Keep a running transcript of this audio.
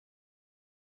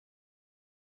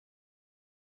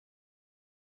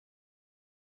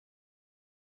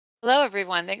Hello,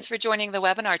 everyone. Thanks for joining the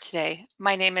webinar today.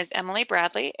 My name is Emily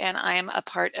Bradley, and I am a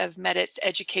part of Medit's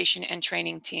education and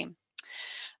training team.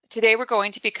 Today, we're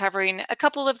going to be covering a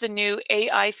couple of the new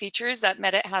AI features that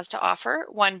Medit has to offer,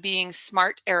 one being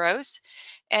smart arrows,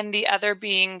 and the other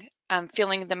being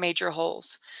filling the major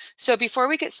holes. So before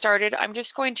we get started, I'm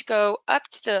just going to go up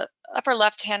to the upper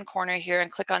left-hand corner here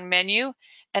and click on Menu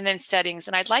and then Settings.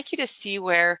 And I'd like you to see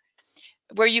where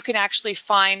you can actually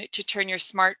find to turn your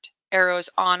smart arrows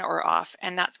on or off.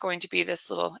 And that's going to be this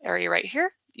little area right here.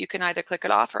 You can either click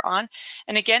it off or on.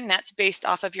 And again, that's based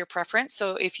off of your preference.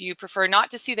 So if you prefer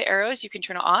not to see the arrows, you can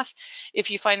turn it off.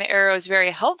 If you find the arrows very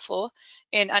helpful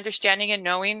in understanding and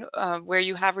knowing where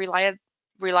you have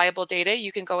reliable data,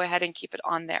 you can go ahead and keep it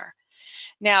on there.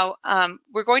 Now,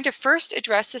 we're going to first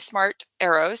address the smart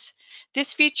arrows.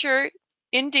 This feature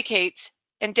indicates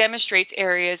and demonstrates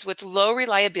areas with low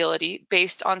reliability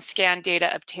based on scan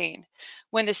data obtained.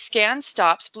 When the scan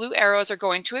stops, blue arrows are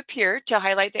going to appear to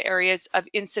highlight the areas of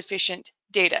insufficient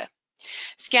data.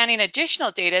 Scanning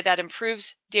additional data that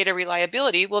improves data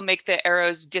reliability will make the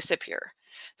arrows disappear.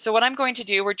 So what I'm going to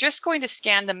do, we're just going to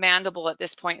scan the mandible at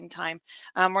this point in time.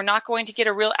 We're not going to get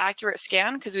a real accurate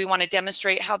scan because we want to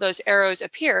demonstrate how those arrows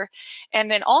appear.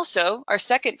 And then also, our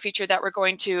second feature that we're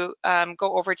going to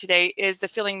go over today is the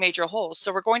filling major holes.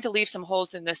 So we're going to leave some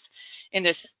holes in this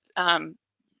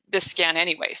scan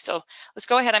anyway. So let's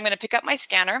go ahead. I'm going to pick up my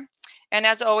scanner. And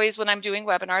as always, when I'm doing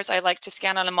webinars, I like to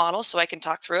scan on a model so I can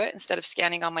talk through it instead of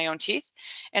scanning on my own teeth.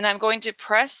 And I'm going to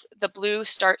press the blue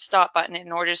start stop button in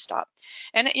order to stop.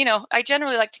 And I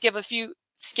generally like to give a few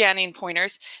scanning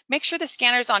pointers. Make sure the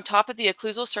scanner is on top of the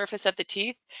occlusal surface of the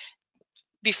teeth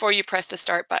before you press the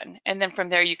start button. And then from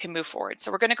there you can move forward.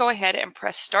 So we're going to go ahead and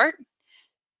press start.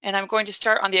 And I'm going to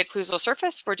start on the occlusal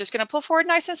surface. We're just going to pull forward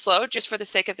nice and slow just for the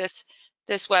sake of this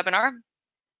webinar.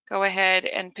 Go ahead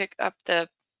and pick up the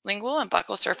lingual and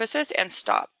buccal surfaces and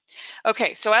stop.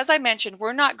 Okay, so as I mentioned,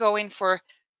 we're not going for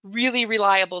really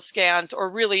reliable scans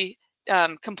or really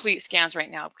complete scans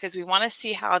right now because we want to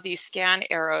see how these scan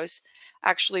arrows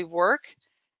actually work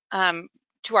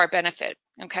to our benefit.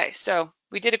 Okay, so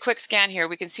we did a quick scan here.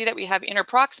 We can see that we have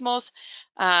interproximals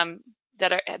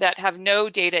that have no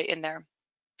data in there.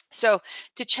 So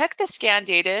to check the scan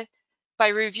data, by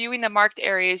reviewing the marked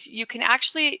areas, you can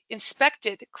actually inspect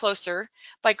it closer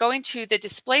by going to the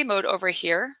display mode over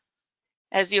here.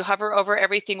 As you hover over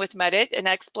everything with Medit, an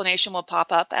explanation will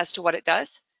pop up as to what it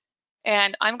does.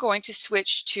 And I'm going to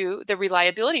switch to the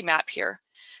reliability map here.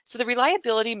 So the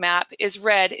reliability map is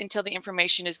red until the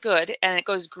information is good, and it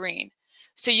goes green.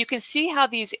 So you can see how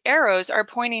these arrows are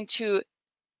pointing to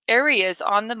areas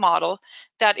on the model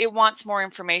that it wants more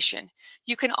information.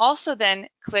 You can also then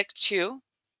click to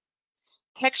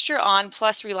texture on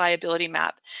plus reliability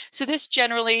map. So this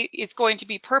generally is going to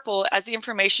be purple as the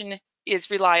information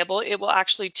is reliable. It will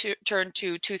actually turn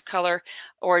to tooth color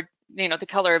or the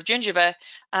color of gingiva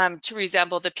to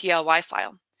resemble the PLY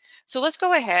file. So let's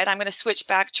go ahead. I'm going to switch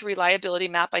back to reliability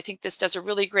map. I think this does a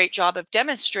really great job of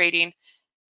demonstrating.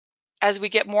 As we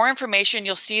get more information,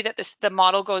 you'll see that the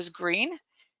model goes green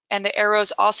and the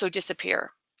arrows also disappear.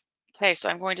 Okay, so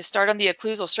I'm going to start on the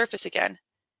occlusal surface again.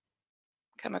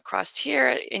 Come across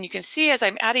here, and you can see as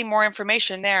I'm adding more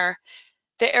information there,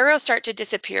 the arrows start to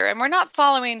disappear. And we're not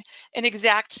following an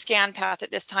exact scan path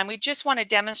at this time. We just want to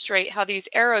demonstrate how these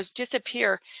arrows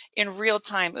disappear in real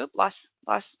time. Oop, lost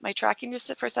my tracking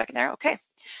just for a second there. Okay,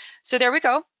 so there we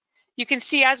go. You can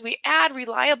see as we add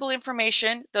reliable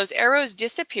information, those arrows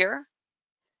disappear,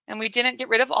 and we didn't get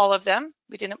rid of all of them.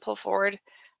 We didn't pull forward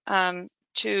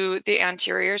to the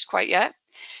anteriors quite yet.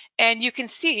 And you can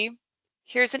see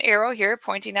here's an arrow here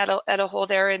pointing at a hole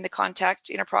there in the contact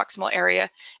interproximal area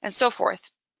and so forth.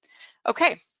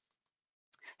 Okay,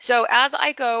 so as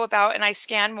I go about and I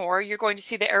scan more, you're going to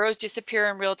see the arrows disappear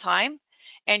in real time.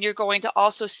 And you're going to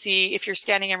also see, if you're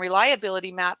scanning in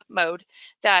reliability map mode,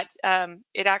 that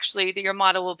your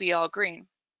model will be all green.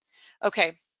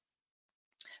 Okay,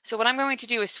 so what I'm going to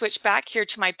do is switch back here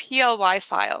to my PLY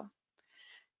file.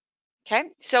 Okay,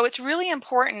 so it's really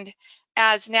important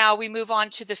as now we move on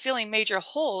to the filling major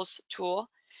holes tool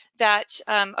that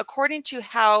according to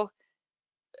how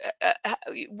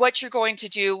what you're going to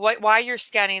do, why you're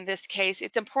scanning this case,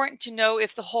 it's important to know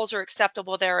if the holes are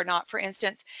acceptable there or not. For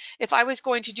instance, if I was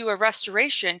going to do a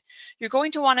restoration, you're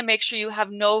going to want to make sure you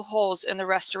have no holes in the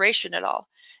restoration at all.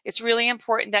 It's really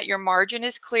important that your margin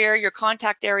is clear, your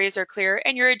contact areas are clear,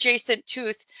 and your adjacent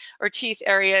tooth or teeth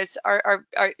areas are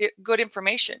good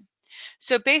information.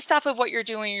 So based off of what you're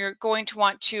doing, you're going to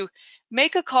want to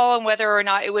make a call on whether or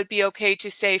not it would be okay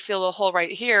to say fill a hole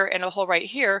right here and a hole right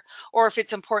here, or if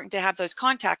it's important to have those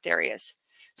contact areas.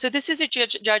 So this is a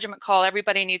judgment call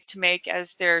everybody needs to make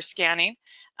as they're scanning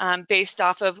based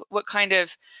off of what kind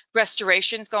of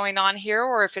restoration is going on here,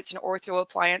 or if it's an ortho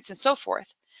appliance and so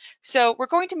forth. So we're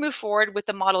going to move forward with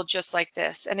the model just like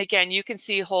this. And again, you can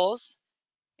see holes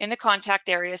in the contact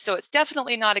area, so it's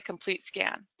definitely not a complete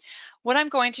scan. What I'm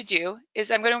going to do is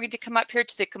I'm going to come up here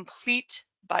to the complete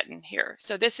button here.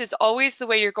 So this is always the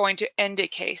way you're going to end a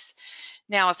case.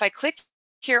 Now, if I click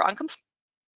here on complete,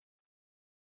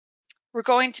 we're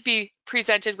going to be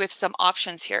presented with some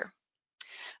options here.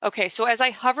 Okay, so as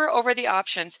I hover over the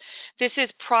options, this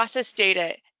is process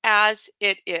data as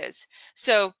it is.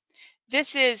 So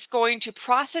this is going to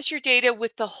process your data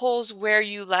with the holes where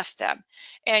you left them.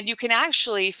 And you can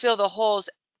actually fill the holes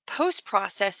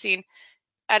post-processing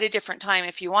at a different time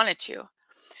if you wanted to.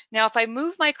 Now, if I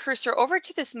move my cursor over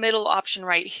to this middle option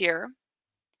right here,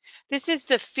 this is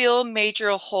the Fill Major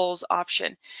Holes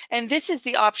option. And this is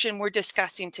the option we're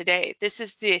discussing today. This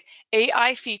is the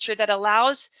AI feature that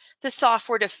allows the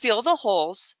software to fill the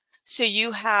holes so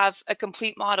you have a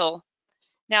complete model.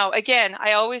 Now, again,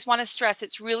 I always want to stress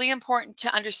it's really important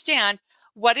to understand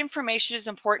what information is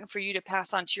important for you to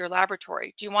pass on to your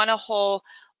laboratory. Do you want a hole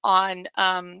on,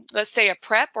 let's say, a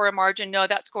prep or a margin? No,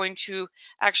 that's going to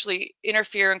actually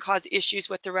interfere and cause issues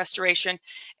with the restoration.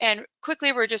 And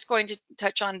quickly, we're just going to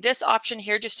touch on this option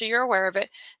here just so you're aware of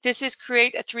it. This is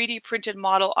create a 3D printed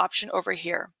model option over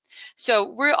here. So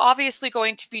we're obviously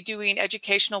going to be doing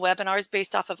educational webinars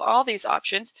based off of all these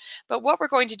options, but what we're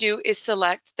going to do is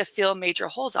select the Fill Major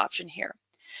Holes option here.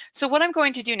 So what I'm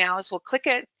going to do now is we'll click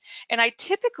it, and I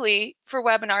typically, for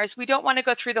webinars, we don't want to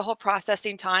go through the whole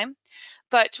processing time,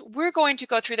 but we're going to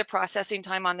go through the processing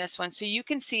time on this one so you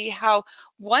can see how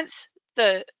once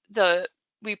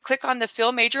we click on the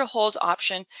Fill Major Holes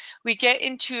option, we get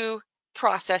into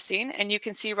processing, and you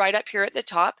can see right up here at the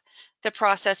top, the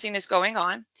processing is going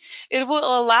on. It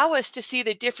will allow us to see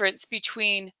the difference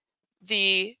between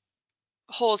the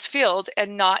holes filled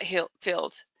and not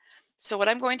filled. So what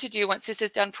I'm going to do once this is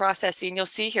done processing, you'll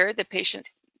see here the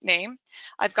patient's name.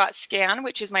 I've got scan,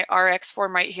 which is my RX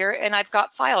form right here, and I've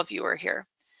got file viewer here.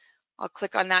 I'll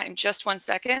click on that in just 1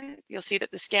 second. You'll see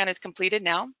that the scan is completed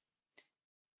now.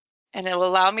 And it will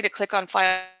allow me to click on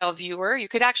file viewer. You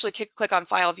could actually click on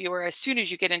file viewer as soon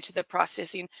as you get into the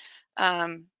processing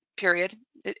period.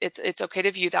 It's okay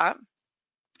to view that.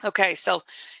 Okay, so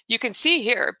you can see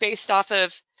here, based off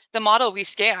of the model we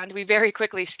scanned, we very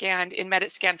quickly scanned in Medit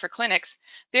Scan for Clinics,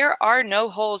 there are no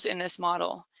holes in this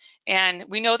model. And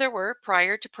we know there were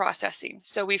prior to processing,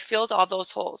 so we filled all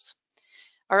those holes.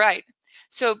 All right,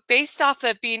 so based off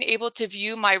of being able to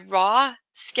view my raw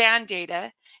scan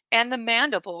data and the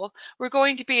mandible, we're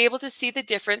going to be able to see the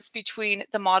difference between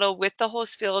the model with the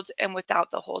holes filled and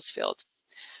without the holes filled.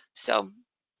 So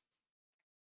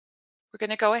we're going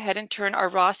to go ahead and turn our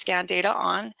raw scan data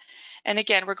on. And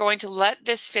again, we're going to let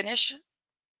this finish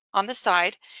on the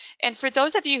side. And for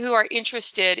those of you who are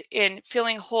interested in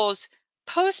filling holes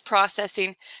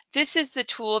post-processing, this is the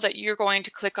tool that you're going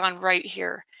to click on right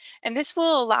here. And this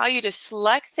will allow you to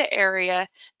select the area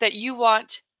that you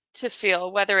want to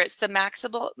fill, whether it's the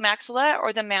maxilla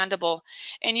or the mandible.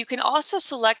 And you can also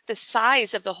select the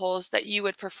size of the holes that you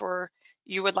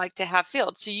would like to have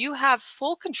filled. So you have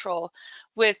full control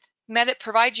with Medit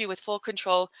provides you with full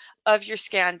control of your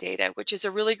scan data, which is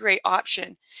a really great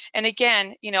option. And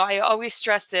again, I always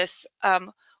stress this,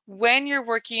 when you're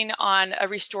working on a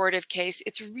restorative case,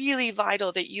 it's really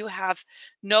vital that you have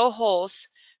no holes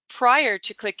prior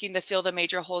to clicking the Fill the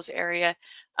Major Holes area.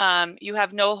 You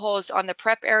have no holes on the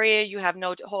prep area, you have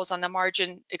no holes on the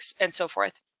margin, and so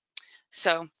forth.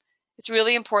 So it's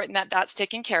really important that that's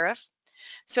taken care of.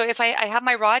 So if I have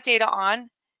my raw data on,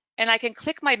 and I can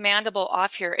click my mandible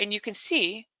off here, and you can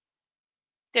see,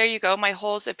 there you go, my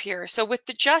holes appear. So with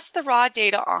just the raw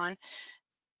data on,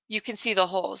 you can see the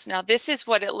holes. Now this is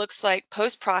what it looks like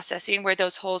post-processing where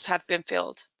those holes have been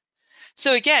filled.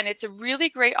 So again, it's a really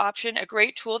great option, a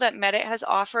great tool that Medit has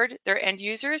offered their end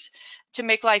users to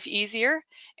make life easier,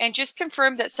 and just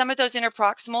confirm that some of those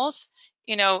interproximals,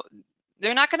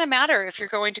 they're not going to matter if you're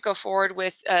going to go forward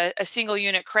with a single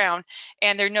unit crown,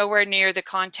 and they're nowhere near the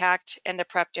contact and the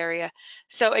prepped area.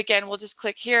 So again, we'll just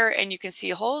click here and you can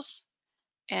see holes,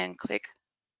 and click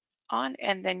on,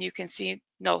 and then you can see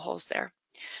no holes there.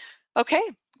 Okay,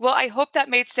 well, I hope that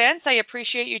made sense. I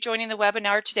appreciate you joining the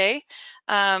webinar today.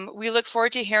 We look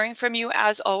forward to hearing from you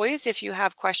as always if you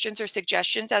have questions or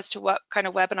suggestions as to what kind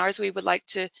of webinars you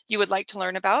would like to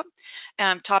learn about,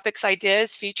 topics,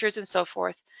 ideas, features, and so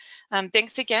forth.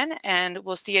 Thanks again, and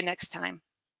we'll see you next time.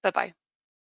 Bye-bye.